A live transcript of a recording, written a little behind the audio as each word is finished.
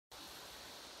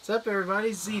What's up,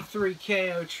 everybody?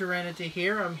 Z3KO Trinity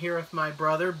here. I'm here with my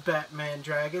brother, Batman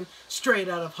Dragon, straight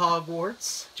out of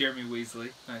Hogwarts. Jeremy Weasley.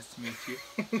 Nice to meet you.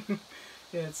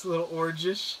 Yeah, it's a little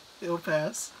orangish. It'll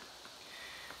pass.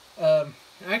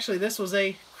 Actually, this was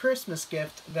a Christmas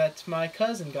gift that my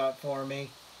cousin got for me.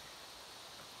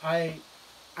 I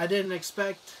didn't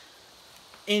expect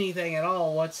anything at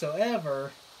all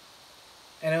whatsoever,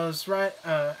 and it was right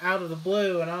out of the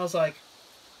blue, and I was like,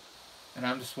 and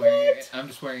I'm just wearing it. I'm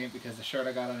just wearing it because the shirt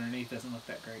I got underneath doesn't look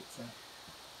that great. So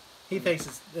he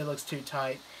thinks it looks too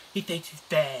tight. He thinks he's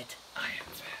fat. I am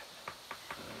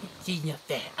fat. He's not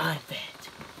fat. I'm fat.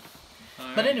 All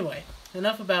But right. anyway,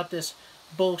 enough about this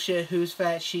bullshit. Who's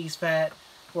fat? She's fat.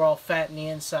 We're all fat in the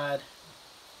inside.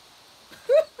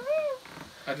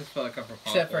 I just feel like I'm from Hogwarts.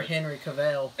 Except for Henry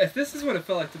Cavill. If this is what it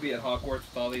felt like to be at Hogwarts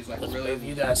with all these like really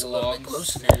You guys a little long bit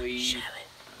closer now, sleeves. shall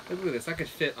Look at this. I could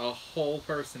fit a whole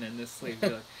person in this sleeve. Be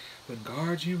like,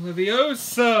 Wingardium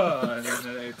Leviosa! And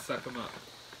then they'd suck them up.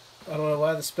 I don't know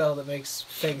why the spell that makes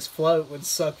things float would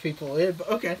suck people in, but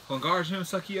okay. Wingardium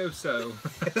Succioso.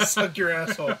 Suck your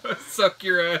asshole. Suck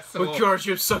your asshole.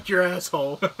 Wingardium, suck your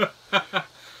asshole. But People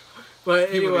don't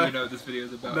anyway, even know what this video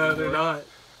is about. no, anymore. they're not.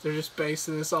 They're just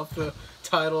basing this off the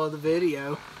title of the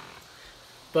video.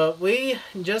 But we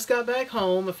just got back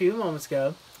home a few moments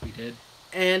ago, We did.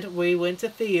 and we went to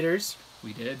theaters,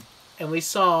 We did. and we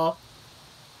saw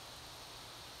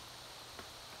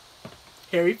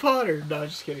Harry Potter. No,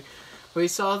 just kidding. We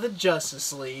saw the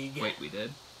Justice League. Wait, we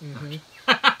did? Mm-hmm.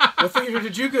 What theater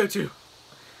did you go to?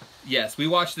 Yes, we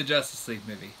watched the Justice League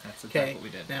movie. That's exactly Okay, what we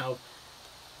did. now,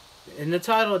 in the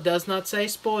title it does not say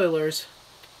spoilers,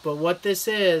 but what this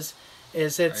is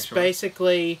it's Sure?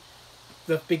 basically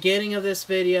the beginning of this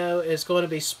video is going to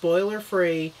be spoiler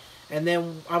free, and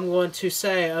then I'm going to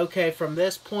say, okay, from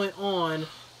this point on,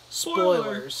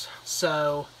 spoilers.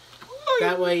 So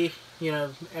that way, you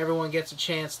know, everyone gets a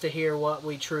chance to hear what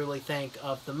we truly think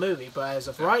of the movie. But as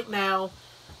of right now,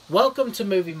 welcome to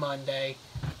Movie Monday.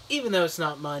 Even though it's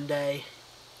not Monday,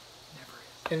 Never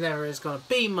is. it never is going to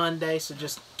be Monday, so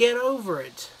just get over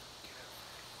it.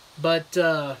 But,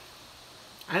 I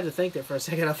had to think there for a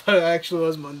second. I thought it actually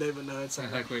was Monday, but no, it's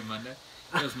not. Like, wait, Monday?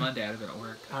 It was Monday. I'd have been at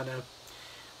work. I know.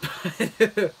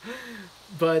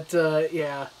 But,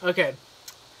 yeah. Okay.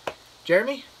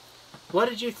 Jeremy, what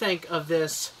did you think of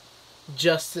this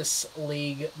Justice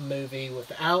League movie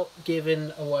without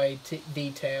giving away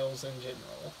details in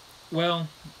general? Well,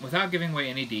 without giving away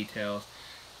any details,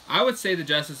 I would say the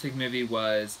Justice League movie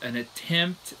was an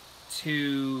attempt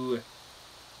it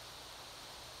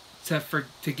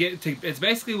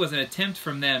basically was an attempt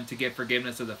from them to get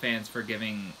forgiveness of the fans for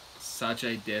giving such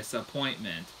a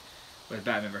disappointment with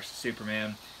Batman vs.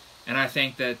 Superman. And I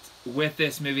think that with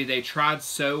this movie, they tried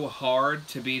so hard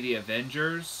to be the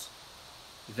Avengers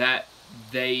that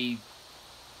they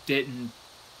didn't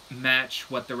match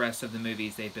what the rest of the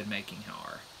movies they've been making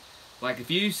are. Like,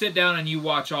 if you sit down and you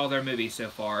watch all their movies so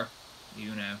far,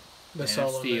 you know, The Man of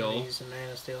solo Steel, movies and Man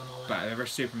of Steel and all that. Batman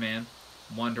vs. Superman,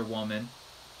 Wonder Woman,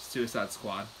 Suicide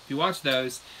Squad. If you watch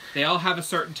those, they all have a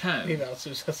certain tone. You know,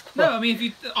 Suicide Squad. No, I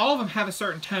mean, all of them have a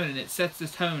certain tone, and it sets the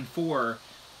tone for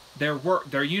their work,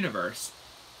 their universe.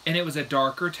 And it was a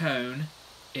darker tone.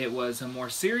 It was a more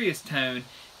serious tone.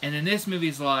 And then this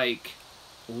movie's like,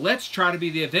 let's try to be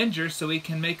the Avengers so we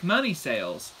can make money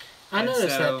sales. I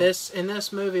noticed that in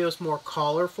this movie it was more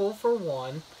colorful for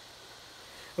one.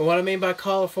 And what I mean by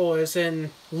colorful is in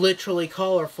literally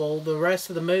colorful. The rest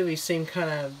of the movie seemed kind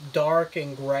of dark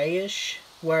and grayish,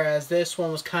 whereas this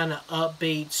one was kind of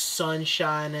upbeat, sun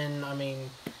shining. I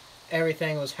mean,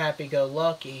 everything was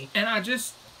happy-go-lucky. And I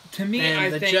just, to me, And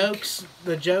I think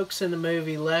the jokes in the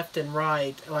movie left and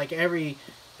right, like every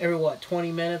what,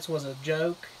 20 minutes was a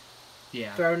joke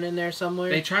yeah, thrown in there somewhere.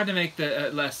 they tried to make the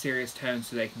less serious tone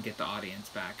so they can get the audience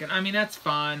back. And I mean, that's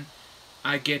fine.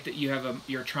 I get that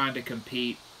you're trying to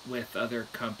compete with other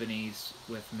companies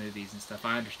with movies and stuff.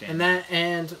 I understand.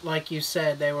 And like you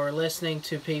said, they were listening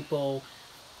to people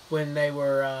when they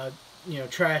were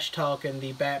trash talking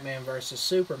the Batman versus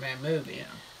Superman movie. Yeah.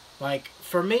 Like,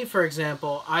 for me, for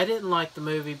example, I didn't like the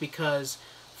movie because,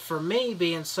 for me,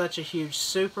 being such a huge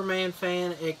Superman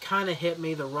fan, it kind of hit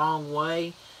me the wrong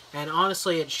way. And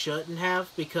honestly, it shouldn't have,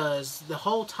 because the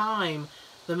whole time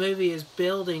the movie is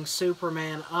building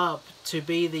Superman up to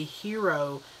be the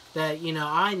hero that,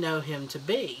 I know him to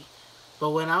be.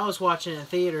 But when I was watching it in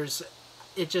theaters,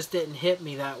 it just didn't hit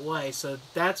me that way. So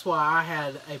that's why I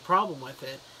had a problem with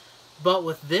it. But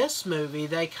with this movie,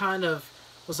 they kind of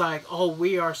was like, oh,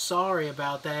 we are sorry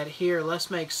about that. Here, let's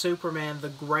make Superman the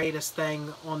greatest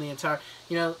thing on the entire...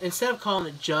 instead of calling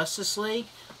it Justice League,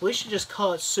 we should just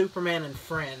call it Superman and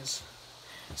Friends.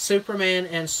 Superman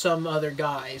and some other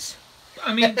guys.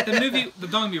 I mean, the movie,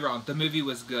 don't get me wrong, the movie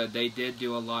was good. They did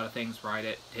do a lot of things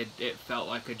right. It felt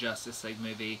like a Justice League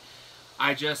movie.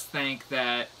 I just think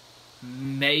that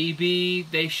maybe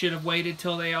they should have waited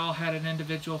till they all had an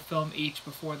individual film each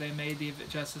before they made the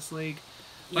Justice League.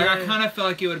 Like, Yeah, I kind of feel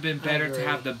like it would have been better to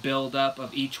have the build-up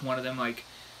of each one of them, like,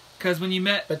 because when you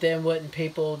met... But then wouldn't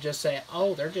people just say,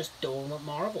 oh, they're just doing what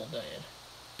Marvel did?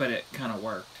 But it kind of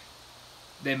worked.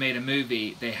 They made a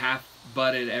movie, they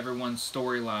half-butted everyone's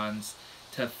storylines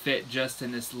to fit just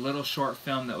in this little short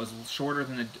film that was shorter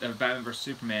than the Batman vs.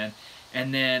 Superman,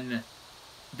 and then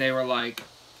they were like,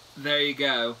 there you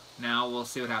go, now we'll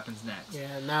see what happens next.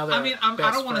 Yeah, now they're I mean,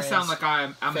 I don't want to sound like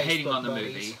I'm hating on the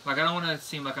buddies. movie. Like, I don't want to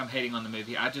seem like I'm hating on the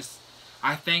movie.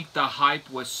 I think the hype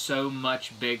was so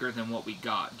much bigger than what we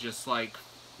got. Just like,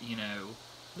 you know...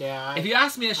 Yeah, if you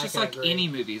ask me, it's just like agree. any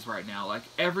movies right now. Like,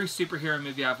 every superhero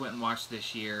movie I've went and watched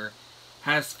this year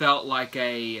has felt like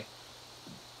a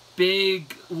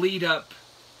big lead up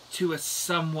to a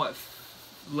somewhat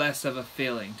less of a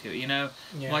feeling to it, you know?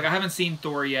 Yeah. Like, I haven't seen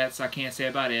Thor yet, so I can't say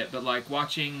about it, but like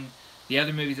watching the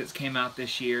other movies that came out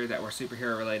this year that were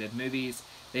superhero related movies,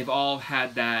 they've all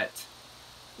had that,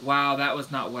 wow, that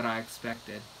was not what I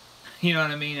expected. You know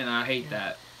what I mean? And I hate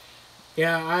that.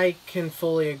 Yeah, I can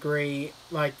fully agree.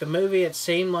 Like, the movie, it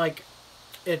seemed like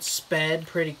it sped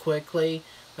pretty quickly.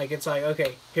 Like, it's like,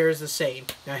 okay, here's the scene.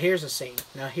 Now here's a scene.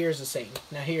 Now here's a scene.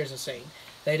 Now here's a scene.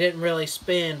 They didn't really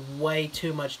spend way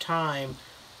too much time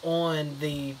on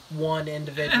the one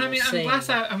individual and I mean, scene.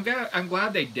 I'm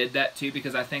glad they did that too,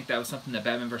 because I think that was something that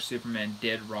Batman vs. Superman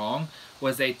did wrong,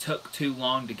 was they took too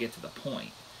long to get to the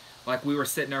point. Like, we were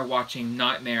sitting there watching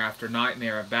nightmare after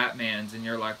nightmare of Batmans, and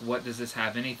you're like, what does this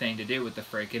have anything to do with the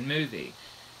freaking movie?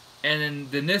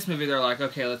 And then this movie, they're like,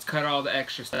 okay, let's cut all the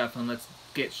extra stuff and let's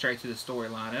get straight to the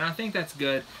storyline. And I think that's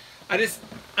good.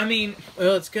 I mean...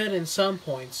 Well, it's good in some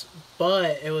points,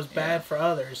 but it was bad for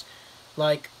others.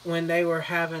 Like, when they were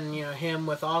having, you know, him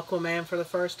with Aquaman for the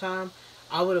first time,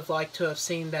 I would have liked to have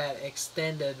seen that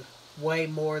extended way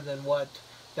more than what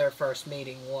their first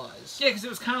meeting was. Yeah, because it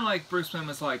was kind of like Bruce Wayne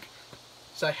was like,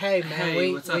 it's like, hey,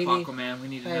 man, what's up, Aquaman? We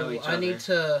need to know each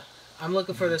other. I'm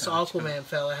looking for this Aquaman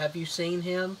fella. Have you seen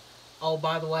him? Oh,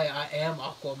 by the way, I am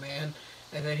Aquaman.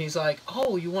 And then he's like,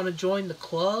 oh, you want to join the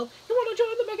club? You want to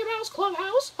join the Mickey Mouse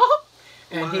Clubhouse?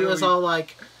 And he was all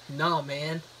like, nah,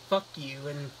 man, fuck you.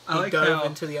 And he dove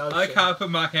into the ocean. I like how I put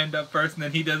my hand up first, and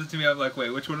then he does it to me. I'm like, wait,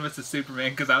 which one of us is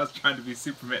Superman? Because I was trying to be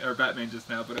Superman or Batman just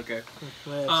now, but okay.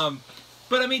 Yes.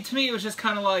 But I mean, to me, it was just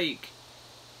kind of like,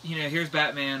 you know, here's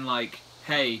Batman, like,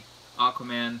 hey,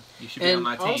 Aquaman, you should be on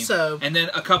my team. Also, and then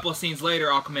a couple of scenes later,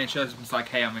 Aquaman shows up and it's like,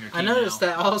 hey, I'm on your team I noticed now.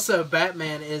 that also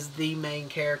Batman is the main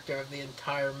character of the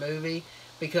entire movie,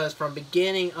 because from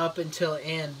beginning up until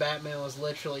end, Batman was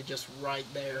literally just right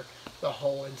there the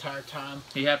whole entire time.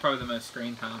 He had probably the most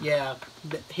screen time. Yeah,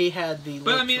 he had the.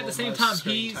 But I mean, at the same time,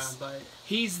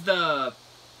 he's the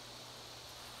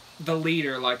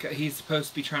leader. Like, he's supposed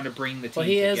to be trying to bring the team together.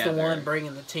 Well, he is the one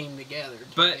bringing the team together.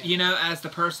 But, you know, as the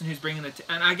person who's bringing the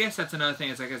and I guess that's another thing,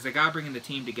 is like, as the guy bringing the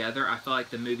team together, I feel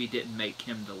like the movie didn't make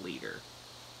him the leader.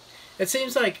 It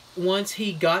seems like once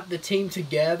he got the team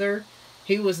together,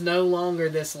 he was no longer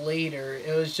this leader.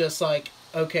 It was just like,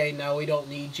 okay, no, we don't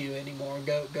need you anymore.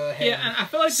 Go ahead. Yeah, and I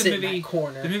feel like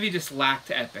the movie just lacked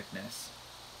epicness.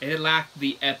 It lacked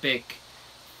the epic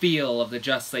feel of the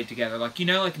Justice League together. Like, you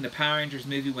know, like in the Power Rangers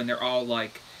movie when they're all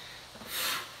like,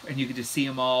 and you could just see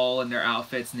them all in their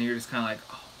outfits, and you're just kind of like,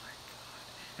 oh my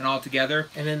god, and all together.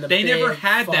 And then they never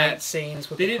had that scenes.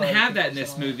 With they didn't have that in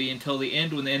this movie until the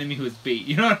end when the enemy was beat.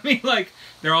 You know what I mean? Like,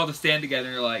 they're all to stand together,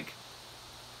 and you're like,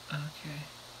 okay.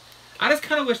 I just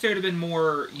kind of wish there would have been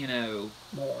more, you know,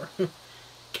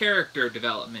 character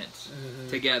development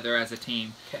together as a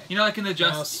team. Okay. You know, like in the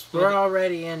Justice... We're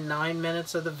already in 9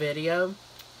 minutes of the video.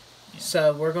 Yeah.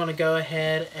 So we're going to go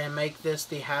ahead and make this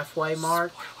the halfway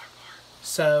mark. Spoiler mark.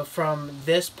 So from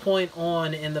this point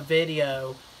on in the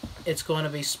video, it's going to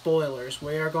be spoilers.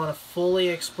 We are going to fully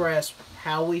express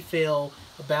how we feel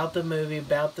about the movie,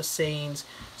 about the scenes.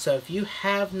 So if you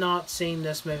have not seen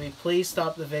this movie, please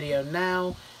stop the video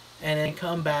now and then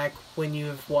come back when you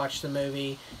have watched the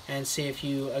movie and see if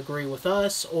you agree with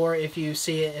us or if you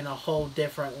see it in a whole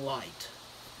different light.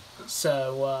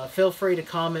 So feel free to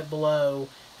comment below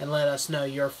and let us know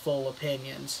your full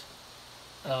opinions.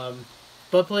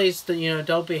 But please, you know,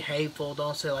 don't be hateful.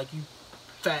 Don't say like, you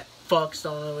fat fucks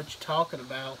don't know what you're talking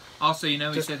about. Also, you know,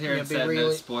 we sit here and said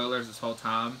no spoilers this whole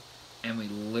time, and we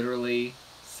literally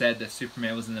said that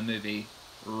Superman was in the movie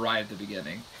right at the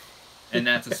beginning. and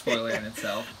that's a spoiler in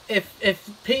itself. If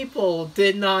people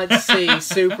did not see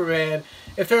Superman,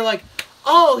 if they're like,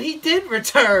 oh, he did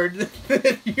return,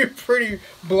 you're pretty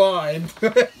blind.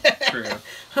 True.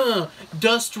 Huh.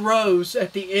 Dust rose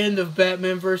at the end of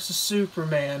Batman vs.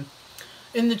 Superman.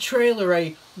 In the trailer,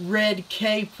 a red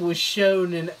cape was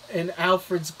shown in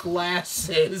Alfred's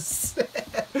glasses.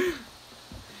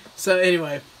 So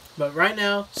anyway, but right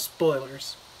now,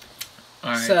 spoilers.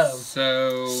 Alright,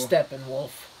 so...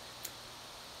 Steppenwolf.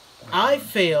 I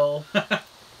feel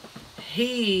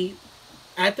he,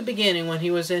 at the beginning when he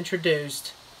was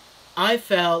introduced, I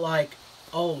felt like,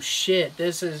 oh shit,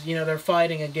 this is, they're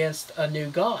fighting against a new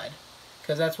god.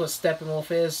 Because that's what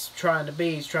Steppenwolf is trying to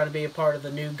be. He's trying to be a part of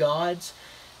the new gods.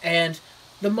 And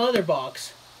the Mother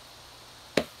Box.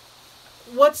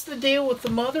 What's the deal with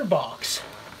the Mother Box?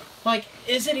 Like,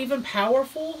 is it even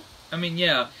powerful? I mean,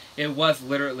 yeah, it was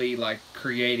literally like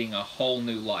creating a whole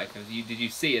new life. Did you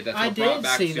see it? That's what brought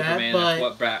back Superman.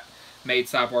 That's what made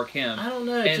Cyborg him. I don't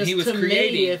know. And just he was to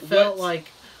creating. Me, it felt like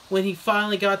when he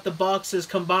finally got the boxes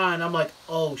combined, I'm like,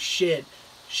 oh shit,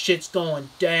 shit's going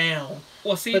down.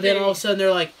 Well, see, but then all of a sudden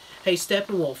they're like, hey,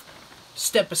 Steppenwolf,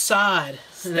 step aside.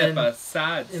 Step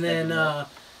aside. And then,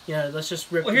 let's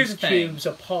just rip these cubes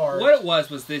apart. What it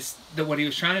was this. What he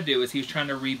was trying to do is he was trying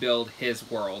to rebuild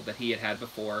his world that he had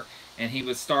before. And he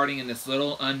was starting in this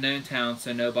little unknown town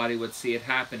so nobody would see it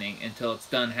happening until it's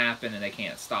done happen and they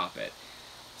can't stop it.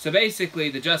 So basically,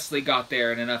 the Justice League got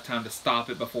there in enough time to stop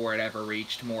it before it ever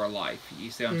reached more life. You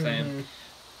see what I'm saying?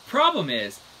 Problem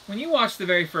is, when you watch the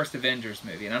very first Avengers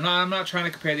movie, and I'm not trying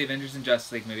to compare the Avengers and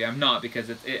Justice League movie, I'm not,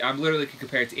 because I'm literally could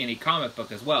compare it to any comic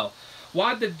book as well.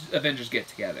 Why did the Avengers get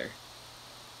together?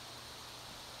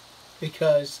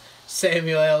 Because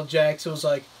Samuel L. Jackson was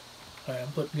like, hey,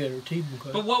 I'm putting together a team.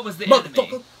 Okay? But what was the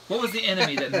enemy? What was the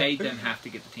enemy that made them have to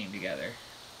get the team together?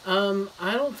 I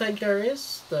don't think there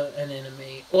is an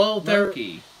enemy. Well,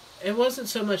 Loki. It wasn't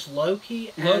so much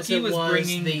Loki as Loki it was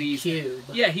bringing the cube.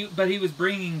 Yeah, but he was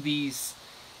bringing these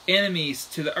enemies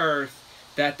to the Earth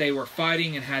that they were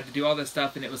fighting and had to do all this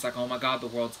stuff, and it was like, oh my god, the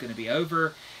world's going to be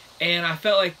over. And I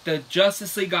felt like the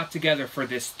Justice League got together for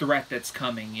this threat that's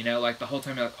coming, like the whole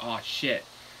time you're like, oh shit,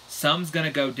 something's going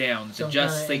to go down. The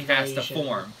Justice League has to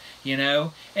form,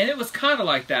 And it was kind of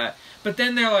like that. But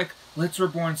then they're like, let's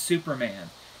reborn Superman.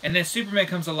 And then Superman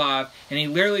comes alive, and he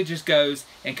literally just goes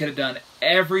and could have done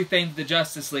everything that the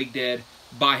Justice League did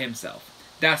by himself.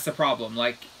 That's the problem.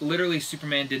 Like, literally,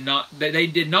 Superman did not... They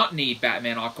did not need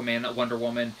Batman, Aquaman, Wonder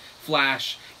Woman,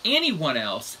 Flash, anyone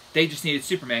else. They just needed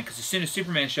Superman, because as soon as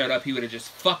Superman showed up, he would have just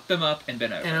fucked them up and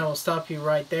been over. And I will stop you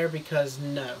right there, because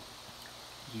no.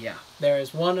 Yeah. There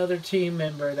is one other team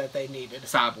member that they needed.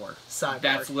 Cyborg.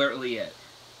 That's literally it.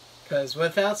 Because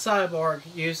without Cyborg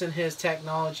using his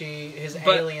technology, his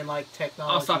alien-like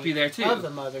technology, I'll stop you there too. Of the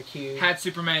Mother Cube. Had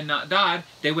Superman not died,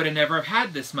 they would have never have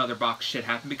had this Mother Box shit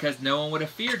happen because no one would have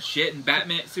feared shit, and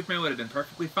Superman would have been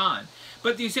perfectly fine.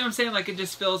 But do you see what I'm saying? Like, it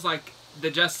just feels like the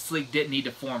Justice League didn't need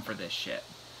to form for this shit.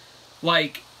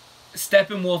 Like,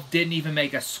 Steppenwolf didn't even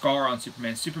make a scar on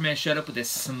Superman. Superman showed up with this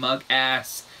smug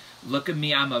ass, look at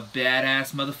me, I'm a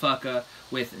badass motherfucker,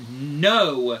 with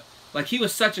no... Like, he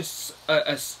was such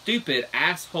a stupid,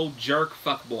 asshole, jerk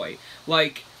fuckboy.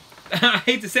 Like, I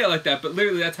hate to say it like that, but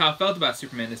literally that's how I felt about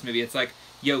Superman in this movie. It's like,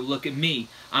 yo, look at me.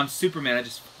 I'm Superman. I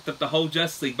just fucked up the whole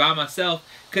Justice League by myself.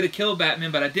 Could have killed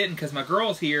Batman, but I didn't because my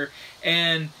girl's here.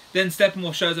 And then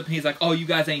Steppenwolf shows up and he's like, oh, you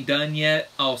guys ain't done yet?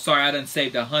 Oh, sorry, I done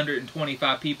saved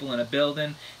 125 people in a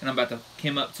building, and I'm about to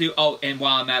come up too. Oh, and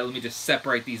while I'm at it, let me just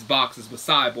separate these boxes with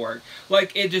Cyborg.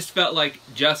 Like, it just felt like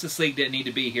Justice League didn't need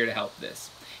to be here to help this.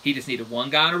 He just needed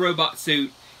one guy in a robot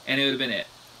suit, and it would have been it.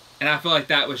 And I feel like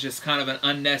that was just kind of an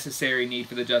unnecessary need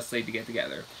for the Justice League to get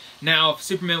together. Now, if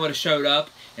Superman would have showed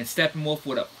up, and Steppenwolf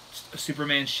would have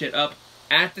Superman shit up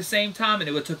at the same time, and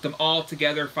it would have took them all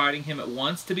together fighting him at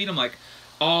once to beat him, like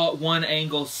all at one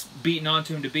angle beating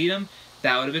onto him to beat him,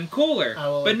 that would have been cooler.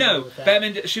 But no,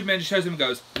 Superman just shows him and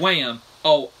goes, wham!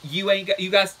 Oh, you ain't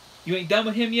done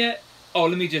with him yet? Oh,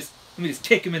 let me just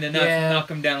kick him in the nuts and knock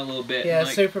him down a little bit. Yeah,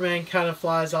 Superman kind of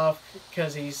flies off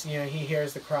because he's, he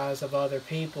hears the cries of other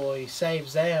people. He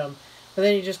saves them. But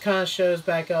then he just kind of shows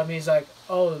back up and he's like,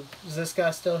 oh, is this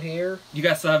guy still here? You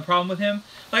guys still have a problem with him?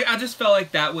 Like, I just felt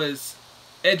like that was...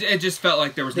 It just felt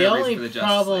like there was no reason for the Justice League.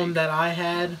 The only problem that I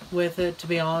had with it, to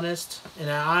be honest, and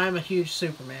I'm a huge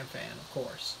Superman fan, of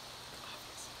course.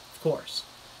 Of course.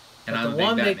 And but the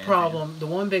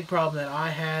one big problem that I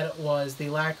had was the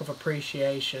lack of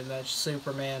appreciation that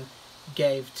Superman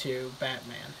gave to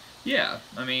Batman. Yeah,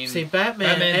 I mean, see,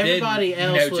 Batman everybody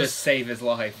else was just save his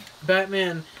life.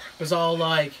 Batman was all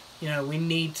like, you know, we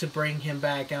need to bring him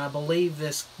back. And I believe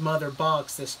this mother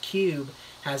box, this cube,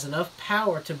 has enough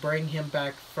power to bring him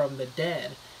back from the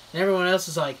dead. And everyone else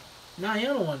is like, nah, you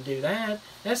don't want to do that.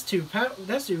 That's too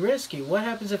risky. What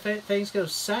happens if things go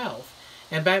south?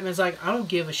 And Batman's like, I don't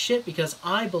give a shit because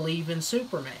I believe in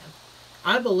Superman.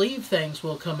 I believe things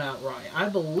will come out right. I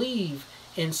believe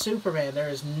in Superman. There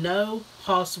is no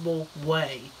possible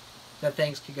way that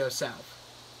things could go south.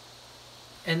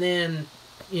 And then,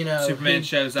 you know, Superman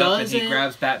shows up and he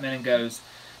grabs Batman and goes,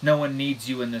 no one needs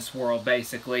you in this world,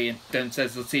 basically, and then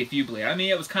says, let's see if you believe. I mean,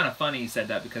 it was kind of funny he said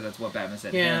that because that's what Batman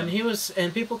said to him.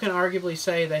 And people can arguably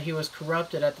say that he was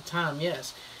corrupted at the time,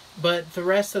 yes. But the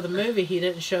rest of the movie, he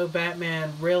didn't show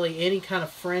Batman really any kind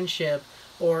of friendship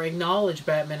or acknowledge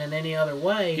Batman in any other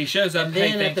way. He shows up,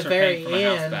 hey, thanks for paying for my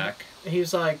house back. He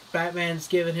was like, Batman's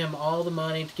giving him all the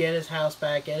money to get his house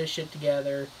back, get his shit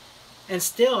together. And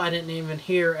still, I didn't even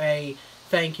hear a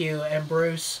thank you, and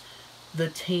Bruce, the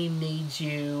team needs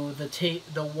you,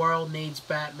 the world needs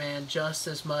Batman just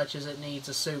as much as it needs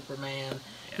a Superman.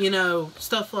 Yeah. You know,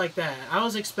 stuff like that. I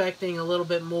was expecting a little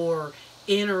bit more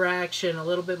interaction, a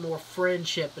little bit more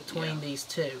friendship between these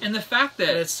two. And the fact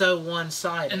that it's so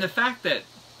one-sided. And the fact that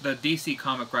the DC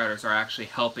comic writers are actually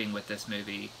helping with this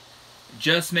movie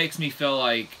just makes me feel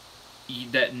like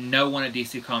that no one at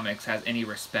DC Comics has any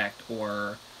respect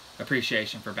or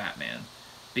appreciation for Batman.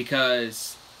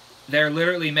 Because they're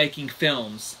literally making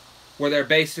films where they're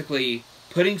basically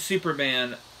putting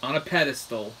Superman on a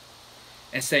pedestal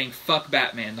and saying fuck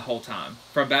Batman the whole time.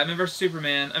 From Batman vs.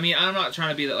 Superman, I mean, I'm not trying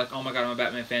to be that like, oh my god, I'm a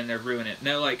Batman fan, they're ruining it.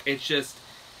 No, like, it's just,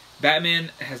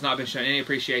 Batman has not been shown any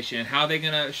appreciation. And how are they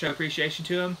going to show appreciation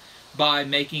to him? By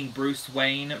making Bruce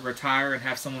Wayne retire and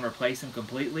have someone replace him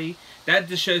completely. That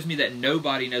just shows me that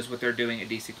nobody knows what they're doing at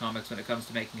DC Comics when it comes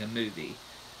to making a movie.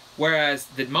 Whereas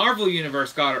the Marvel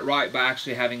Universe got it right by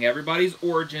actually having everybody's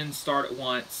origins start at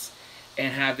once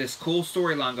and have this cool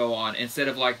storyline go on, instead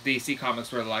of like DC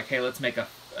Comics where they're like, hey, let's make a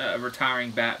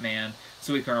retiring Batman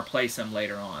so we can replace him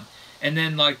later on. And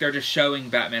then like they're just showing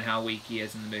Batman how weak he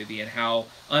is in the movie and how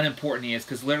unimportant he is,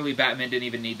 because literally Batman didn't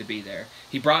even need to be there.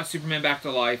 He brought Superman back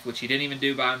to life, which he didn't even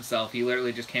do by himself. He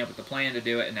literally just came up with the plan to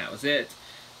do it, and that was it.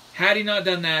 Had he not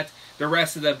done that, the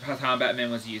rest of the time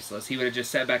Batman was useless. He would have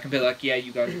just sat back and been like, yeah,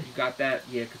 you got that?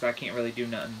 Yeah, because I can't really do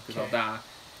nothing because I'll die.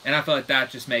 And I feel like that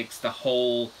just makes the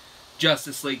whole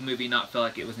Justice League movie not feel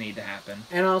like it was needed to happen.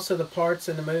 And also the parts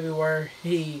in the movie where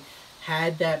he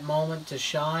had that moment to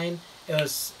shine, it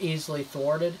was easily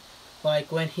thwarted.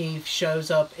 Like when he shows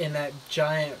up in that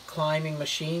giant climbing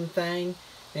machine thing,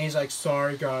 and he's like,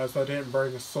 sorry guys, I didn't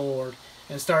bring a sword,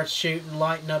 and starts shooting,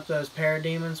 lighting up those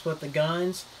parademons with the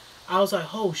guns. I was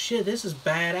like, oh shit, this is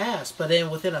badass. But then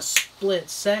within a split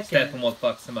second, Steppenwolf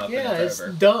fucks him up and it's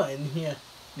over. Done. Yeah.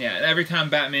 Yeah, and every time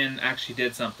Batman actually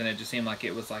did something, it just seemed like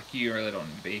it was like, you really don't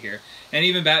need to be here. And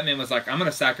even Batman was like, I'm going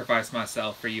to sacrifice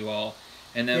myself for you all.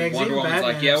 And then Wonder Woman's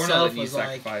like, yeah, we're not letting you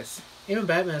sacrifice. Even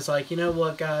Batman's like, you know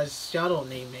what, guys, y'all don't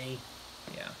need me.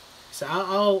 Yeah. So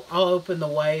I'll open the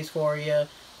ways for you.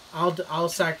 I'll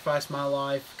sacrifice my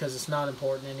life because it's not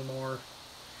important anymore.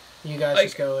 You guys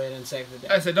just go in and save the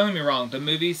day. I said, don't get me wrong, the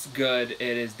movie's good.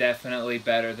 It is definitely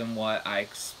better than what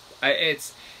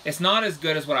it's not as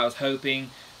good as what I was hoping,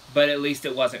 but at least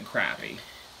it wasn't crappy.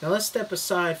 Now let's step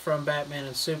aside from Batman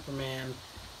and Superman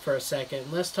for a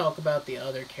second. Let's talk about the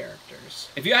other characters.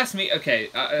 If you ask me,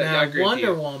 okay, I agree Wonder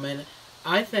with you. Woman,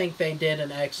 I think they did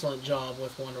an excellent job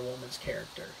with Wonder Woman's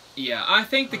character. Yeah, I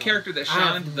think the character that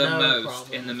shined the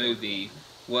most in the movie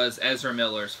was Ezra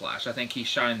Miller's Flash. I think he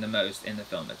shined the most in the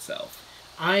film itself.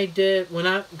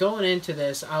 Going into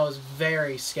this, I was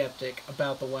very skeptic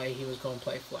about the way he was going to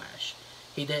play Flash.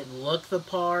 He didn't look the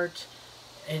part.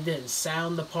 It didn't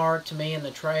sound the part to me in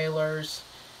the trailers.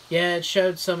 Yeah, it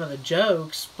showed some of the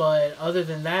jokes, but other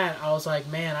than that, I was like,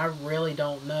 man, I really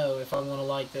don't know if I want to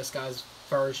like this guy's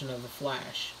version of the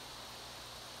Flash.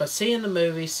 But seeing the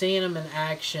movie, seeing him in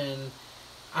action,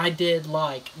 I did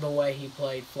like the way he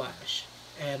played Flash.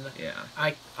 And yeah.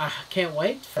 I can't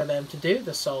wait for them to do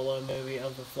the solo movie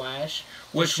of the Flash.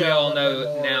 Which we all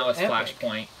know now is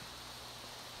Flashpoint.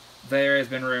 There has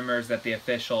been rumors that the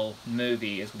official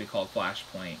movie is going to be called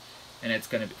Flashpoint. And it's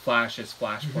going to be Flash's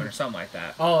Flashpoint or something like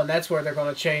that. Oh, and that's where they're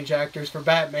going to change actors for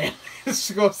Batman.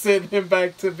 It's going to send him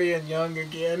back to being young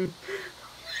again.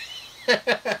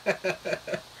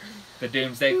 The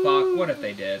Doomsday Clock? What if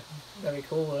they did? That'd be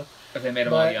cool, though. If they made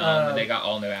them all young and they got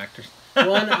all new actors.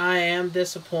 One I am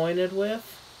disappointed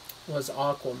with was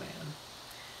Aquaman.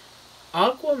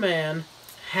 Aquaman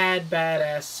had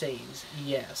badass scenes,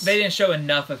 yes. They didn't show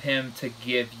enough of him to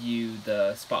give you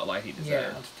the spotlight he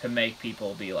deserved. Yeah. To make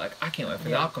people be like, I can't wait for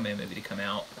the Aquaman movie to come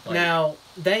out. Like, now,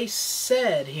 they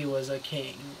said he was a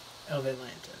king of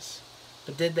Atlantis.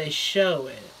 But did they show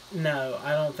it? No,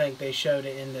 I don't think they showed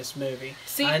it in this movie.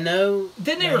 See, I know.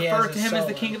 Didn't they refer to him as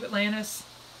the king of Atlantis?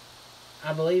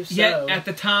 I believe so. Yet, at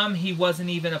the time, he wasn't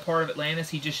even a part of Atlantis.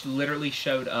 He just literally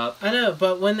showed up. I know,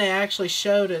 but when they actually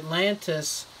showed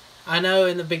Atlantis, I know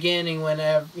in the beginning when,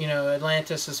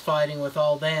 Atlantis is fighting with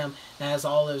all them and has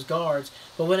all those guards,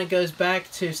 but when it goes back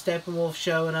to Steppenwolf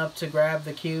showing up to grab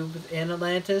the cube in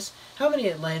Atlantis, how many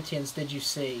Atlanteans did you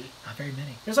see? Not very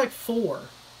many. There's like 4.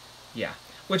 Yeah.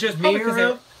 Which is probably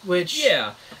because which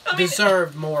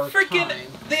deserved more freaking time.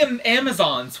 The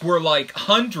Amazons were like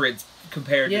hundreds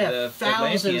compared to the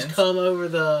thousands Atlanteans. Come over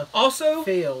the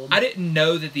field. I didn't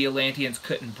know that the Atlanteans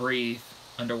couldn't breathe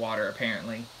underwater,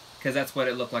 apparently. Because that's what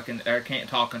it looked like, or can't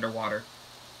talk underwater.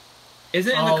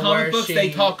 Isn't it in the comic books they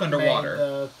talk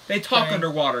underwater? They talk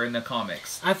underwater in the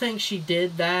comics. I think she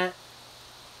did that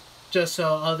just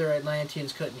so other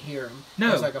Atlanteans couldn't hear them. No.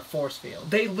 It was like a force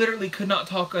field. They literally could not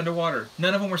talk underwater.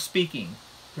 None of them were speaking.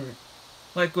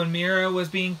 Like when Mira was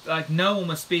being, like, no one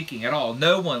was speaking at all.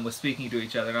 No one was speaking to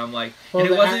each other. And I'm like, and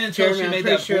it wasn't until she made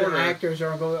that border. Actors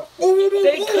are going.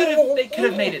 They could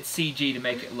have made it CG to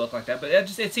make it look like that, but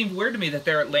it seemed weird to me that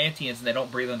they're Atlanteans and they don't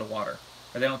breathe underwater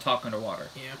or they don't talk underwater.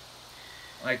 Yeah.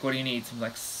 Like, what do you need? Some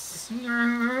like.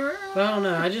 Well, I don't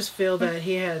know. I just feel that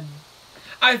he had.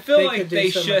 I feel like they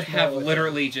should have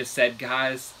literally just said,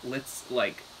 guys, let's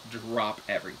like drop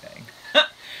everything.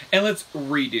 And let's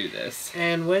redo this.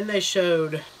 And when they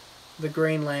showed the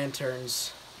Green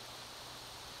Lanterns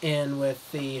in with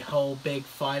the whole big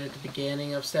fight at the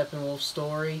beginning of Steppenwolf's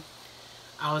story,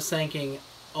 I was thinking,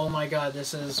 oh my god,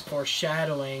 this is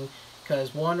foreshadowing,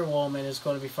 because Wonder Woman is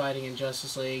going to be fighting in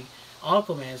Justice League,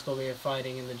 Aquaman is going to be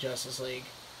fighting in the Justice League.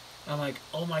 I'm like,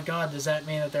 oh my god, does that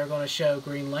mean that they're going to show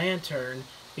Green Lantern?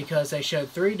 Because they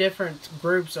showed 3 different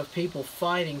groups of people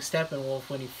fighting Steppenwolf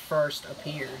when he first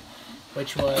appeared.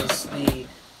 Which was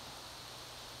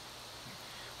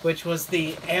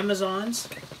the Amazons,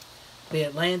 the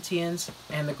Atlanteans,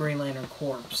 and the Green Lantern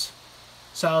Corps.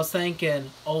 So I was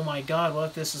thinking, oh my god, what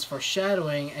if this is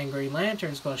foreshadowing and Green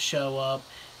Lantern's going to show up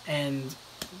and,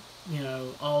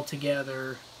 all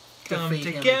together come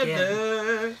defeat together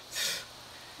him again.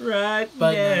 Right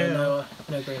but now.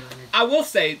 No Green Lantern. I will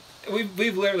say,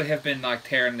 we've literally have been like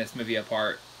tearing this movie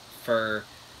apart for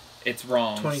its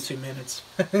wrongs. 22 minutes.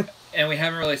 And we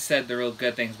haven't really said the real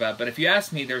good things about it. But if you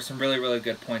ask me, there's some really, really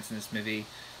good points in this movie.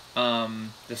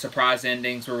 The surprise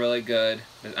endings were really good.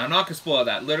 I'm not going to spoil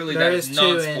that. Literally, that is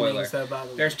non-spoiler.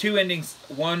 There's 2 endings.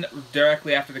 One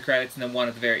directly after the credits and then one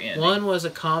at the very end. One was a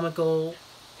comical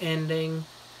ending.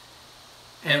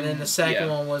 And then the second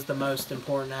one was the most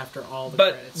important after all the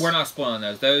credits. But we're not spoiling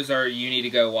those. Those are you need to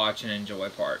go watch and enjoy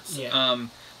parts. Yeah.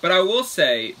 But I will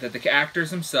say that the actors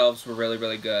themselves were really,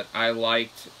 really good. I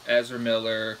liked Ezra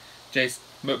Miller, Jason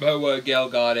Momoa,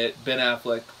 Gal Gadot, Ben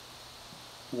Affleck,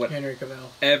 Henry Cavill.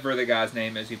 Whatever the guy's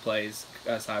name is who plays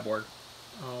Cyborg.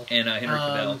 Oh. And Henry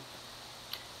Cavill.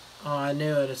 Oh, I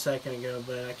knew it a second ago,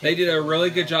 but I can't. They did a really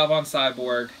good job on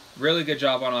Cyborg. Really good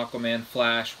job on Aquaman,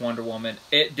 Flash, Wonder Woman.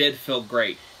 It did feel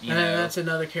great. And that's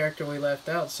another character we left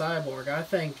out, Cyborg. I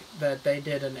think that they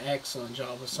did an excellent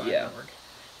job with Cyborg. Yeah.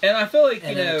 And I feel like,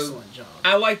 excellent job.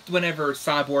 I liked whenever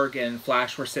Cyborg and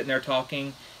Flash were sitting there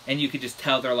talking, and you could just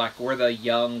tell they're like, we're the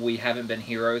young, we haven't been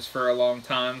heroes for a long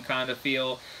time kind of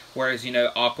feel. Whereas,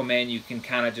 Aquaman, you can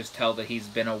kind of just tell that he's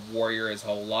been a warrior his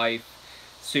whole life.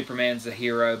 Superman's a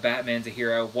hero, Batman's a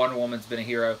hero, Wonder Woman's been a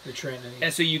hero. The Trinity.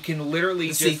 And so you can literally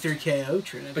C3KO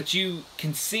Trinity. But you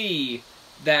can see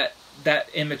that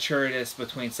immatureness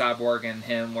between Cyborg and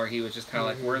him, where he was just kind of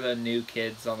like, we're the new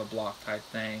kids on the block type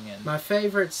thing. And my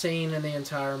favorite scene in the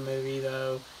entire movie,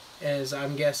 though, is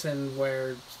I'm guessing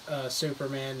where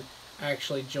Superman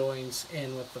actually joins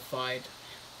in with the fight.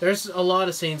 There's a lot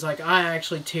of scenes, like I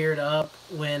actually teared up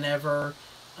whenever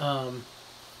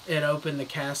it opened the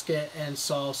casket and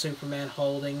saw Superman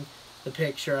holding the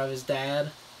picture of his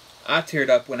dad. I teared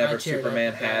up whenever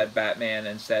Superman had Batman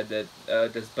and said that,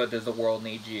 does the world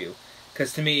need you?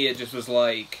 Because to me, it just was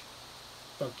like...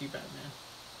 Fuck you, Batman.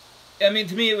 I mean,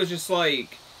 to me, it was just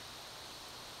like...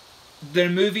 The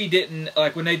movie didn't...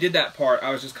 Like, when they did that part, I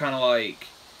was just kind of like...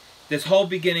 This whole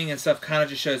beginning and stuff kind of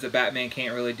just shows that Batman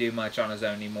can't really do much on his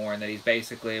own anymore, and that he's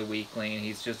basically a weakling, and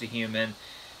he's just a human.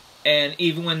 And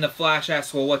even when the Flash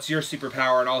asks, well, what's your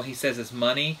superpower? And all he says is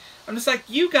money. I'm just like,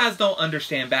 you guys don't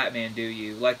understand Batman, do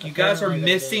you? Like, you guys are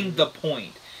missing the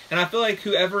point. And I feel like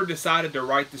whoever decided to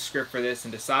write the script for this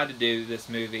and decide to do this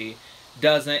movie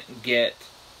doesn't get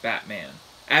Batman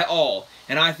at all.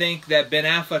 And I think that Ben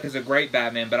Affleck is a great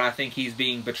Batman, but I think he's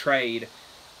being betrayed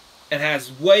and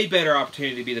has way better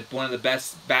opportunity to be one of the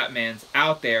best Batmans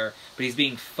out there, but he's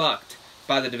being fucked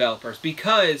by the developers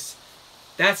because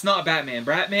that's not Batman.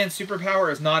 Batman's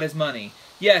superpower is not his money.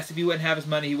 Yes, if he wouldn't have his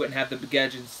money, he wouldn't have the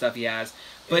gadgets and stuff he has.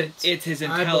 But it's his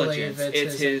intelligence,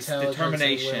 it's his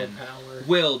determination,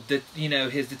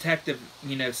 his detective,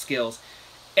 skills,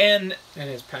 and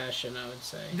his passion. I would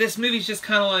say this movie's just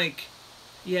kind of like,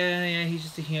 yeah, he's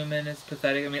just a human. It's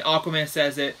pathetic. I mean, Aquaman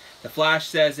says it, The Flash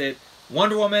says it.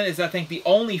 Wonder Woman is, I think, the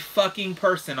only fucking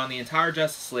person on the entire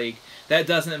Justice League that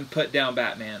doesn't put down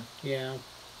Batman. Yeah,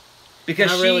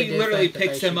 because she literally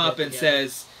picks him up and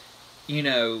says,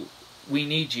 we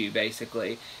need you,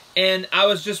 basically. And I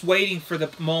was just waiting for the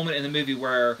moment in the movie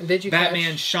where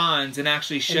Batman shines and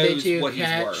actually shows what he's worth. Did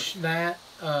you catch that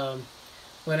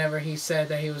whenever he said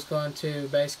that he was going to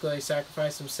basically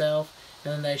sacrifice himself,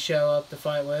 and then they show up to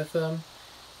fight with him,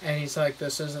 and he's like,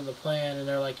 this isn't the plan, and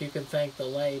they're like, you can thank the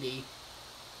lady.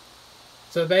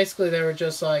 So basically they were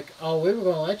just like, oh, we were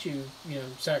going to let you,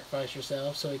 sacrifice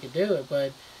yourself so we could do it,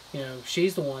 but,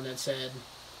 she's the one that said,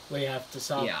 we have to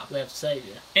stop, we have to save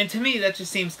you. And to me, that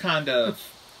just seems kind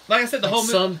of... Like I said, the whole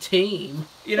movie... Some team.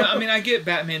 I get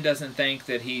Batman doesn't think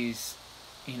that he's...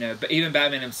 but even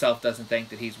Batman himself doesn't think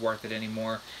that he's worth it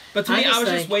anymore. But to me, I was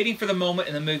just waiting for the moment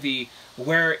in the movie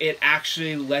where it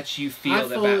actually lets you feel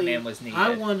that Batman was needed.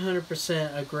 I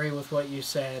 100% agree with what you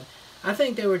said. I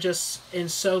think they were just in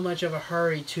so much of a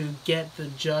hurry to get the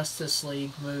Justice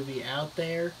League movie out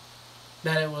there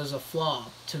that it was a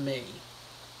flop to me.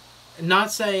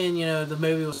 Not saying, the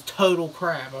movie was total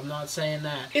crap. I'm not saying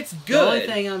that. It's good. The only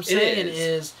thing I'm saying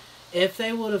is if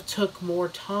they would have took more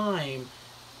time,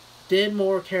 did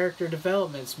more character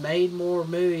developments, made more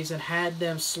movies, and had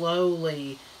them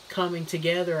slowly coming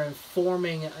together and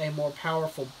forming a more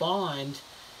powerful bond,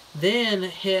 then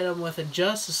hit them with a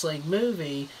Justice League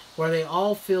movie where they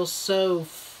all feel so,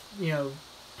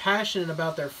 passionate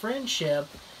about their friendship,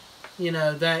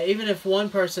 that even if one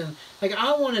person... Like,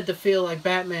 I wanted to feel like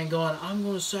Batman going, I'm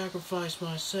going to sacrifice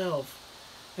myself.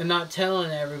 And not telling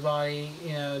everybody,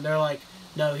 they're like,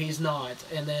 no, he's not.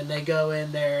 And then they go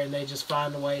in there and they just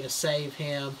find a way to save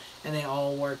him. And they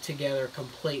all work together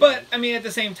completely. But, I mean, at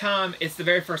the same time, it's the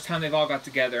very first time they've all got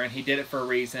together. And he did it for a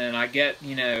reason. And I get,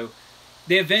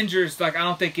 the Avengers, like, I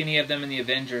don't think any of them in the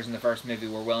Avengers in the first movie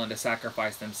were willing to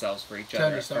sacrifice themselves for each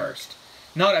other at first.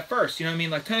 Not at first, you know what I mean?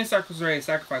 Like, Tony Stark was ready to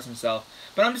sacrifice himself.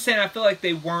 But I'm just saying, I feel like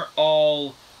they weren't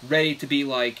all ready to be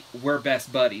like, we're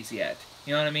best buddies yet.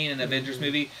 You know what I mean? In the Avengers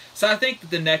movie. So I think that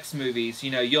the next movies,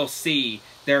 you'll see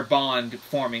their bond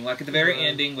forming. Like, at the very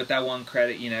ending with that one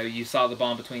credit, you saw the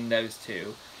bond between those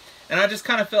two. And I just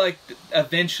kind of feel like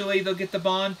eventually they'll get the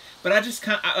bond. But I just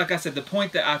kind of, like I said, the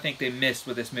point that I think they missed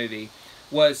with this movie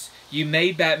was you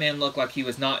made Batman look like he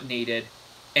was not needed,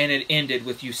 and it ended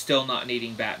with you still not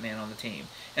needing Batman on the team.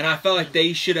 And I felt like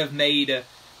they should have made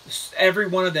every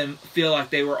one of them feel like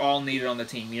they were all needed on the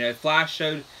team. Flash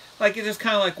showed, like, it's just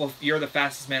kind of like, well, you're the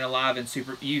fastest man alive, and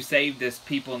you saved this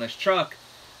people in this truck,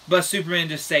 but Superman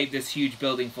just saved this huge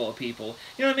building full of people.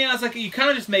 You know what I mean? I was like, you kind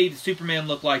of just made Superman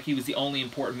look like he was the only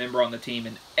important member on the team,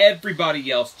 and everybody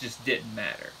else just didn't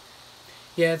matter.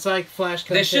 Yeah, it's like Flash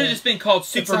comes in. They should have just been called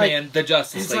Superman, the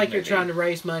Justice League It's like movie. You're trying to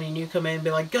raise money, and you come in and be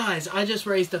like, guys, I just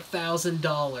raised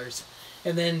 $1,000.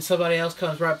 And then somebody else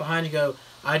comes right behind you and go,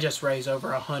 I just raised over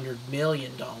 $100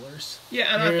 million.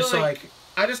 Yeah, and I feel like...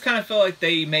 I just kind of feel like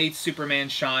they made Superman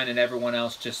shine and everyone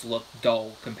else just look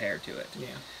dull compared to it. Yeah.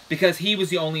 Because he was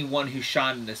the only one who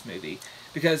shined in this movie.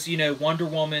 Because, Wonder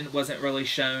Woman wasn't really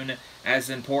shown as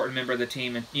an important member of the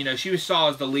team. And, she was saw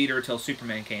as the leader until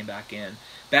Superman came back in.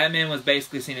 Batman was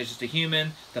basically seen as just a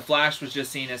human. The Flash was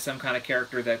just seen as some kind of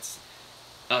character that's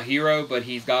a hero, but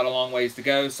he's got a long ways to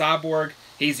go. Cyborg,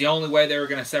 he's the only way they were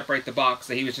going to separate the box,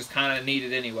 so he was just kind of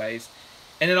needed anyways.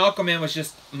 And then Aquaman was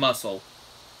just muscle.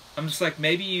 I'm just like,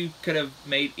 maybe you could have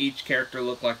made each character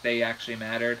look like they actually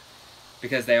mattered,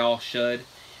 because they all should.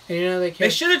 And they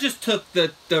should have just took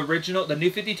the original, the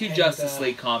New 52 Justice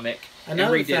League comic and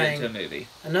redid it into a movie.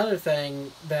 Another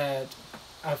thing that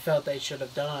I felt they should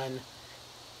have done,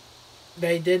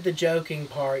 they did the joking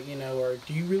part, or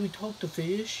do you really talk to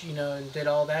fish, and did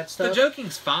all that stuff. The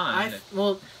joking's fine.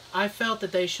 I felt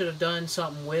that they should have done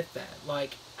something with that,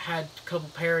 like had a couple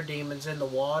parademons in the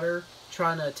water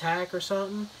trying to attack or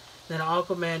something. Then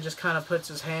Aquaman just kind of puts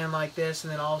his hand like this,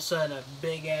 and then all of a sudden a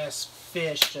big ass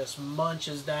fish just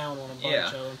munches down on a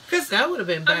bunch of them. That would have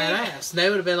been badass. They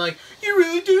would have been like, "You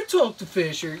really do talk to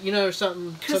fish," or or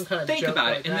something, some kind of think joke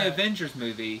about like it. In the Avengers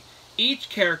movie, each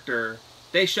character,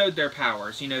 they showed their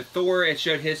powers. Thor, it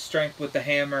showed his strength with the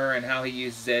hammer and how he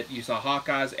uses it. You saw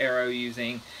Hawkeye's arrow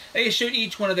using. They showed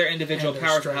each one of their individual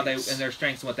powers and their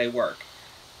strengths and what they work.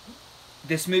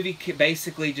 This movie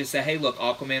basically just said, hey, look,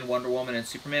 Aquaman, Wonder Woman, and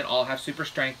Superman all have super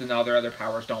strength, and all their other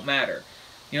powers don't matter.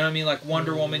 You know what I mean? Like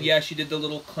Wonder Woman, yeah, she did the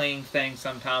little cling thing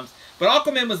sometimes, but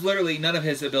Aquaman was literally, none of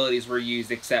his abilities were used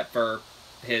except for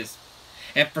his.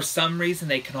 And for some reason,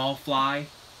 they can all fly,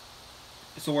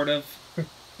 sort of.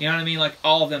 You know what I mean? Like,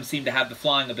 all of them seem to have the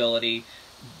flying ability,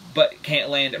 but can't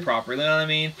land it properly, you know what I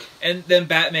mean? And then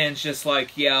Batman's just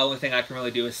like, yeah, the only thing I can really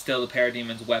do is steal the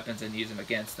Parademons' weapons and use them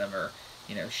against them, or,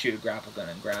 shoot a grapple gun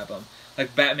and grab them.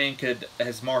 Like, Batman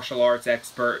has martial arts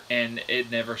expert, and it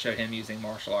never showed him using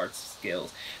martial arts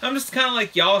skills. I'm just kind of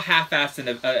like, y'all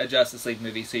half-assed a Justice League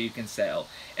movie so you can sell.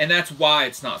 And that's why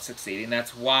it's not succeeding.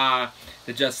 That's why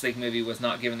the Justice League movie was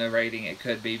not given the rating it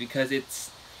could be, because it's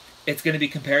going to be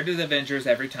compared to the Avengers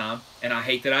every time, and I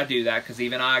hate that I do that, because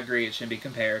even I agree it shouldn't be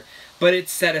compared. But it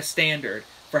set a standard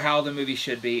for how the movie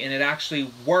should be, and it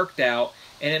actually worked out,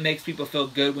 and it makes people feel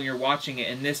good when you're watching it,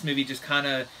 and this movie just kind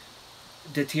of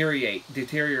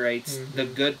deteriorates the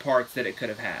good parts that it could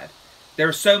have had. There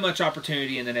was so much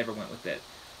opportunity, and they never went with it.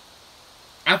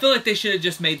 I feel like they should have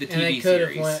just made the TV series. And they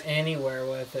could have went anywhere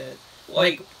with it.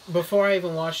 Like, before I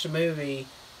even watched the movie,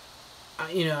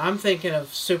 I'm thinking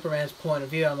of Superman's point of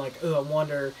view. I'm like, ooh, I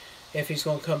wonder if he's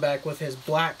going to come back with his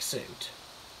black suit.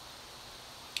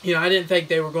 I didn't think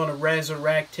they were going to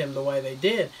resurrect him the way they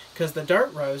did, because the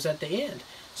dirt rose at the end.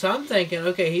 So I'm thinking,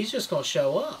 okay, he's just going to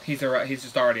show up. He's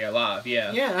just already alive,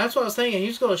 yeah. Yeah, that's what I was thinking.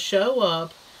 He's going to show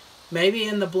up, maybe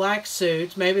in the black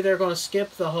suit. Maybe they're going to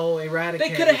skip the whole Eradicator.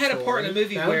 They could have had a part in the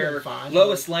movie where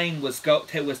Lois Lane was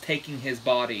taking his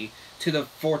body to the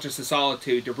Fortress of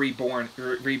Solitude to reborn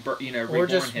or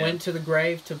just him. Went to the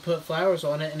grave to put flowers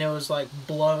on it, and it was like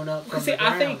blown up from the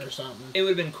ground or something. It would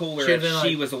have been cooler if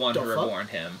she was the one who reborn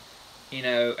him.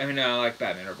 I like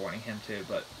Batman reborning him too,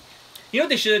 but what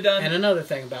they should have done. And another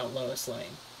thing about Lois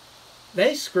Lane,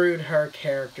 they screwed her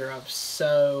character up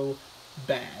so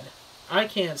bad. I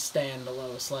can't stand the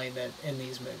Lois Lane that in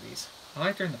these movies. I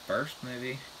liked her in the first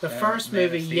movie. The first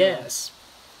movie, yes,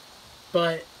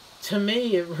 but to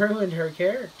me, it ruined her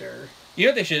character. You know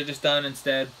what they should have just done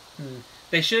instead?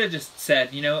 They should have just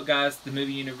said, you know what, guys, the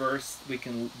movie universe, we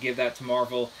can give that to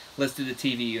Marvel. Let's do the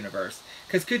TV universe.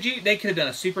 Because they could have done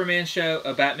a Superman show,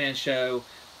 a Batman show,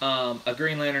 a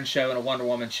Green Lantern show, and a Wonder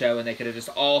Woman show, and they could have just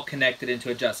all connected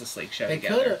into a Justice League show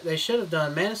together. They should have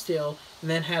done Man of Steel, and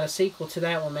then had a sequel to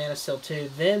that one, Man of Steel 2,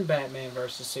 then Batman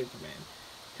vs. Superman.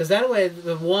 Because that way,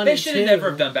 the 1 and 2... They should never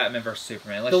have done Batman vs.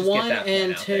 Superman. Let's just get that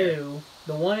point out there.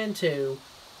 The 1 and 2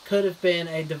 could have been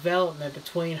a development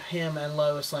between him and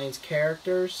Lois Lane's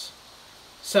characters.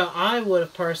 So I would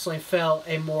have personally felt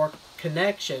a more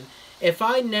connection. If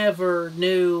I never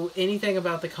knew anything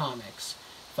about the comics,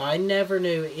 if I never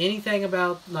knew anything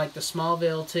about like the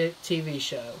Smallville TV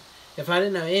show, if I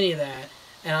didn't know any of that,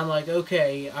 and I'm like,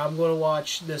 okay, I'm going to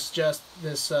watch this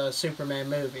Superman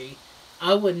movie,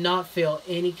 I would not feel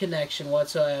any connection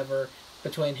whatsoever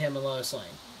between him and Lois Lane.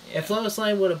 Yeah. If Lois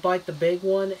Lane would have bite the big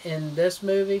one in this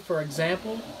movie, for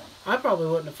example, I probably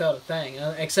wouldn't have felt a thing,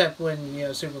 except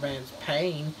when Superman's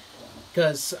pain,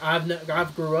 because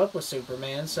I've grew up with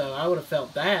Superman, so I would have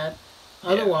felt that.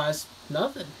 Otherwise,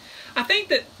 nothing. I think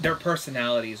that their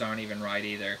personalities aren't even right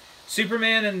either.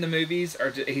 Superman in the movies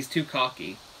he's too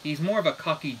cocky. He's more of a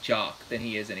cocky jock than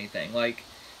he is anything. Like,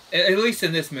 at least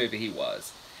in this movie, he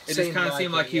was. It just kind of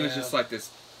seemed like he was just like this.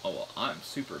 Oh well, I'm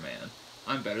Superman.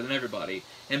 I'm better than everybody.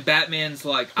 And Batman's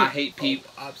like, I hate people.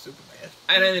 Oh, I'm Superman.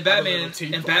 And then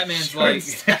Batman's like,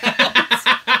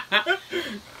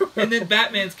 and then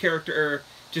Batman's character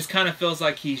just kind of feels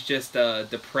like he's just a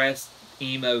depressed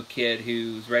emo kid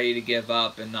who's ready to give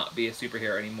up and not be a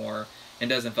superhero anymore, and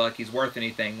doesn't feel like he's worth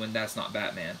anything when that's not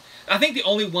Batman. I think the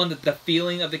only one that the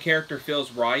feeling of the character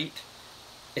feels right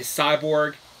is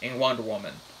Cyborg and Wonder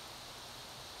Woman.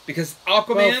 Because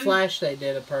Aquaman... Well, Flash, they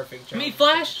did a perfect job. I mean,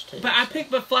 Flash, too,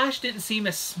 but Flash didn't seem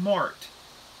as smart.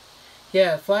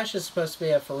 Yeah, Flash is supposed to be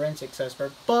a forensics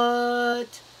expert,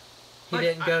 but he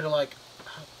didn't go to, like...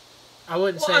 I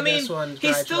wouldn't say this one...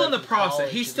 He's still in the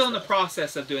process. He's still in the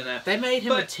process of doing that. They made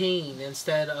him a teen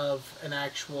instead of an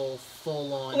actual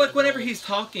full-on... Like, whenever he's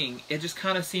talking, it just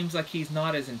kind of seems like he's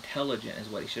not as intelligent as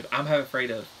what he should. I'm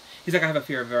afraid of... He's like, I have a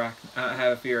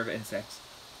fear of insects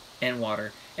and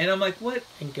water. And I'm like, what?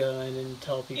 And go in and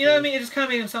tell people. You know what I mean? It just kind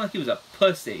of made him sound like he was a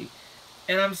pussy.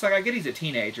 And I'm just like, I get he's a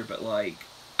teenager, but like,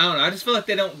 I don't know. I just feel like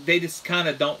they just kind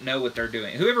of don't know what they're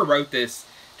doing. Whoever wrote this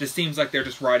just seems like they're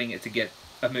just writing it to get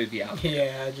a movie out there.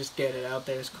 Yeah, just get it out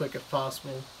there as quick as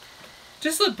possible.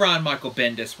 Just let Brian Michael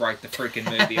Bendis write the freaking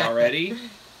movie already.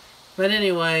 But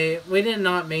anyway, we did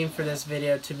not mean for this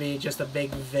video to be just a big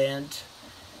vent.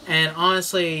 And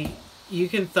honestly, you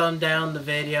can thumb down the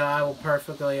video. I will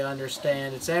perfectly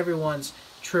understand. It's everyone's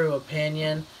true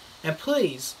opinion. And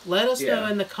please, let us know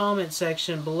in the comment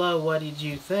section below, what did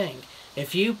you think?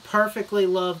 If you perfectly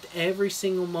loved every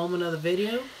single moment of the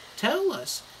video, tell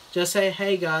us. Just say,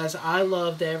 hey guys, I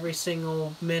loved every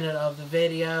single minute of the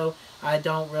video. I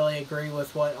don't really agree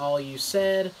with what all you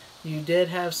said. You did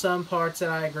have some parts that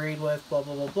I agreed with, blah,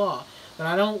 blah, blah, blah. But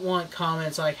I don't want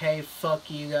comments like, hey, fuck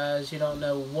you guys, you don't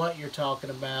know what you're talking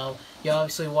about. You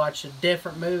obviously watched a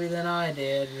different movie than I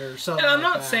did, or something like that. And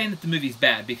I'm not saying that the movie's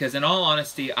bad, because in all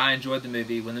honesty, I enjoyed the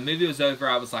movie. When the movie was over,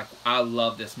 I was like, I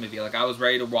love this movie. Like, I was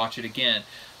ready to watch it again.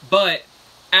 But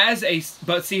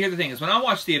see, here's the thing, is when I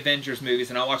watch the Avengers movies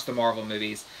and I watch the Marvel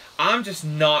movies, I'm just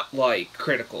not, like,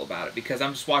 critical about it, because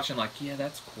I'm just watching like, yeah,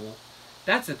 that's cool.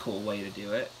 That's a cool way to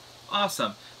do it.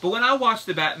 Awesome. But when I watch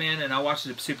the Batman and I watch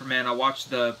the Superman, I watch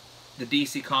the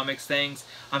DC Comics things,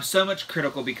 I'm so much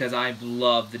critical because I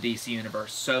love the DC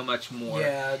Universe so much more.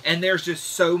 Yeah. And there's just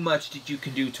so much that you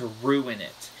can do to ruin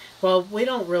it. Well, we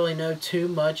don't really know too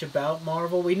much about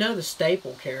Marvel. We know the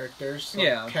staple characters,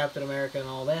 like Captain America and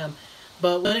all them.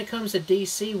 But when it comes to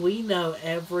DC, we know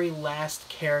every last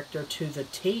character to the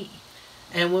T.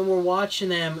 And when we're watching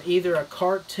them, either a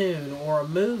cartoon or a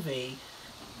movie,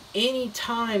 any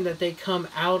time that they come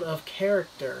out of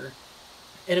character,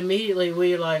 and immediately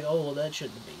we're like, oh, well, that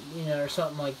shouldn't be, or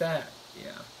something like that.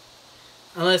 Yeah.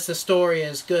 Unless the story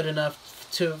is good enough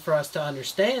for us to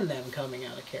understand them coming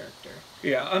out of character.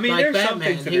 Yeah, I mean, like there's Batman, some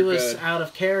things that he are was good. out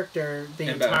of character the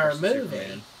entire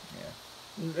movie.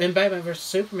 In Batman vs.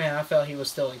 Superman, I felt he was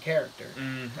still in character.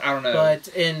 I don't know. But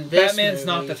in this Batman's movie,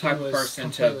 not the type of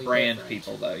person to brand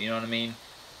people, though. You know what I mean?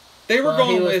 They were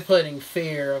he was with putting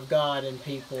fear of God in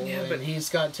people, and he's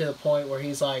got to the point where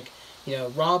he's like,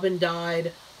 Robin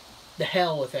died, the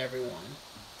hell with everyone.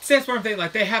 See, that's what I'm thinking.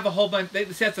 Like, they have a whole bunch.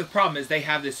 That's the problem, is they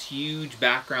have this huge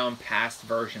background past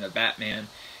version of Batman,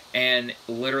 and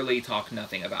literally talk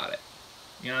nothing about it.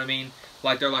 You know what I mean?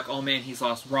 Like, they're like, oh man, he's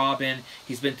lost Robin.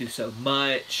 He's been through so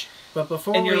much. But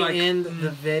before we end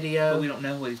the video, but we don't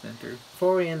know what he's been through.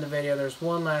 Before we end the video, there's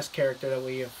one last character that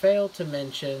we have failed to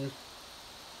mention.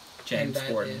 James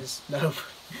Gordon.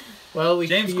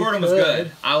 James Gordon was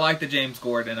good. I like the James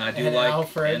Gordon. I do like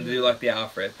Alfred. And I do like the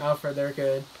Alfred. Alfred, they're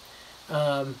good.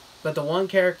 But the one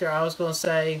character I was going to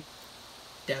say,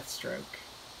 Deathstroke.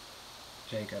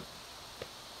 Jacob,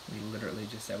 we literally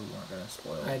just said we weren't going to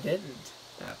spoil. I didn't.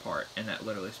 That part, and that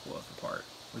literally spoils the part.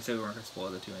 We said we weren't going to spoil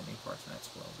the two ending parts, and that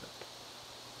spoils it.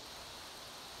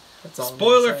 That's all.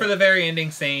 Spoiler for the very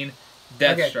ending scene: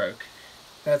 Deathstroke. Okay.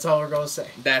 That's all we're going to say.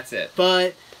 That's it.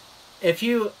 But if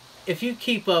you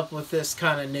keep up with this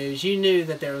kind of news, you knew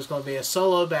that there was going to be a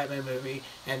solo Batman movie,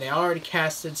 and they already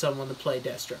casted someone to play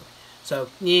Deathstroke. So,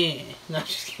 yeah. No,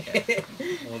 just kidding.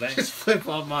 Well, thanks. Just flip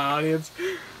off my audience.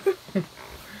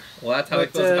 Well, that's how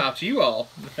it feels about you all.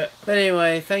 But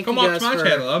anyway, thank you guys for... Come watch my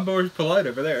channel. I'm more polite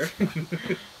over there.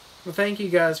 Well, thank you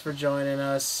guys for joining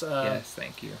us. Yes,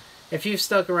 thank you. If you've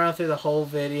stuck around through the whole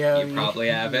video... You probably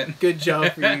haven't. Good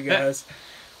job for you guys.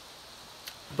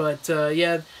 But,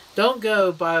 yeah, don't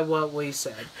go by what we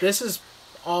said. This is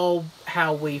all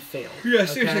how we feel. Yeah,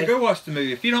 seriously, go watch the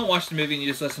movie. If you don't watch the movie and you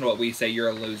just listen to what we say, you're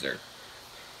a loser.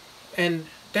 And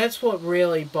that's what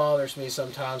really bothers me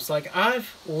sometimes. Like,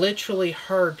 I've literally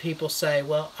heard people say,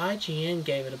 well, IGN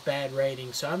gave it a bad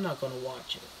rating, so I'm not going to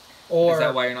watch it. Or, is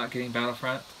that why you're not getting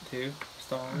Battlefront 2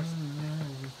 Star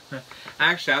Wars?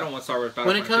 Actually, I don't want Star Wars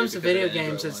Battlefront 2. When it comes to video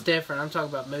games, it's different. I'm talking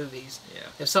about movies. Yeah.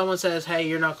 If someone says, hey,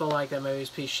 you're not going to like that movie, it's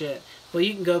a piece of shit. Well,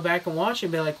 you can go back and watch it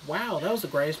and be like, wow, that was the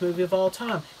greatest movie of all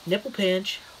time. Nipple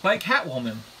pinch. Like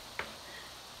Catwoman.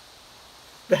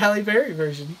 The Halle Berry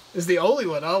version is the only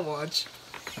one I'll watch.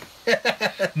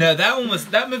 No,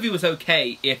 that movie was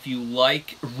okay if you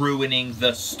like ruining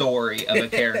the story of a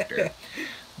character.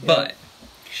 But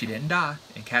she didn't die,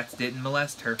 and cats didn't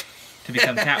molest her to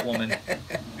become Catwoman.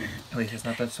 At least it's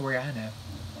not the story I know.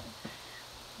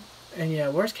 And yeah,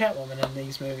 where's Catwoman in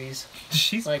these movies?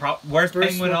 She's like, where's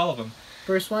Penguin? All of them.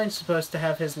 Bruce Wayne's supposed to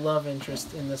have his love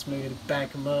interest in this movie to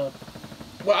back him up.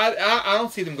 Well, I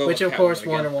don't see them go. Which, of course,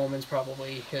 Wonder Woman's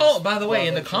probably his. Oh, by the way,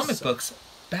 in the comic books,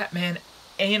 Batman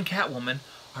and Catwoman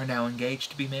are now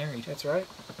engaged to be married. That's right.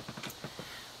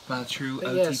 By a true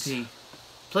OTP. Yes.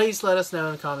 please let us know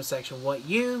in the comment section what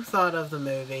you thought of the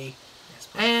movie. Yes,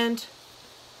 And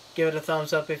give it a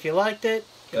thumbs up if you liked it.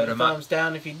 Give it a thumbs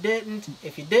down if you didn't.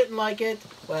 If you didn't like it,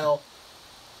 well...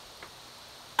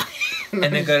 And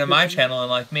then go to my channel and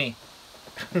like me.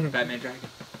 Batman Dragon.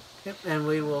 Yep, and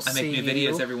we will I see make new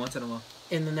videos you every once in a while.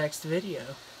 in the next video.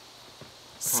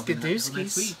 Probably not until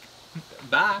next Skadooskies. week.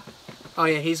 Bye. Oh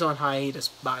yeah, he's on hiatus,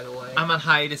 by the way. I'm on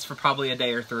hiatus for probably a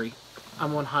day or 3.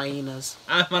 I'm on hyenas.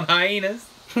 I'm on hyenas.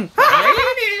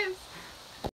 Hyenas.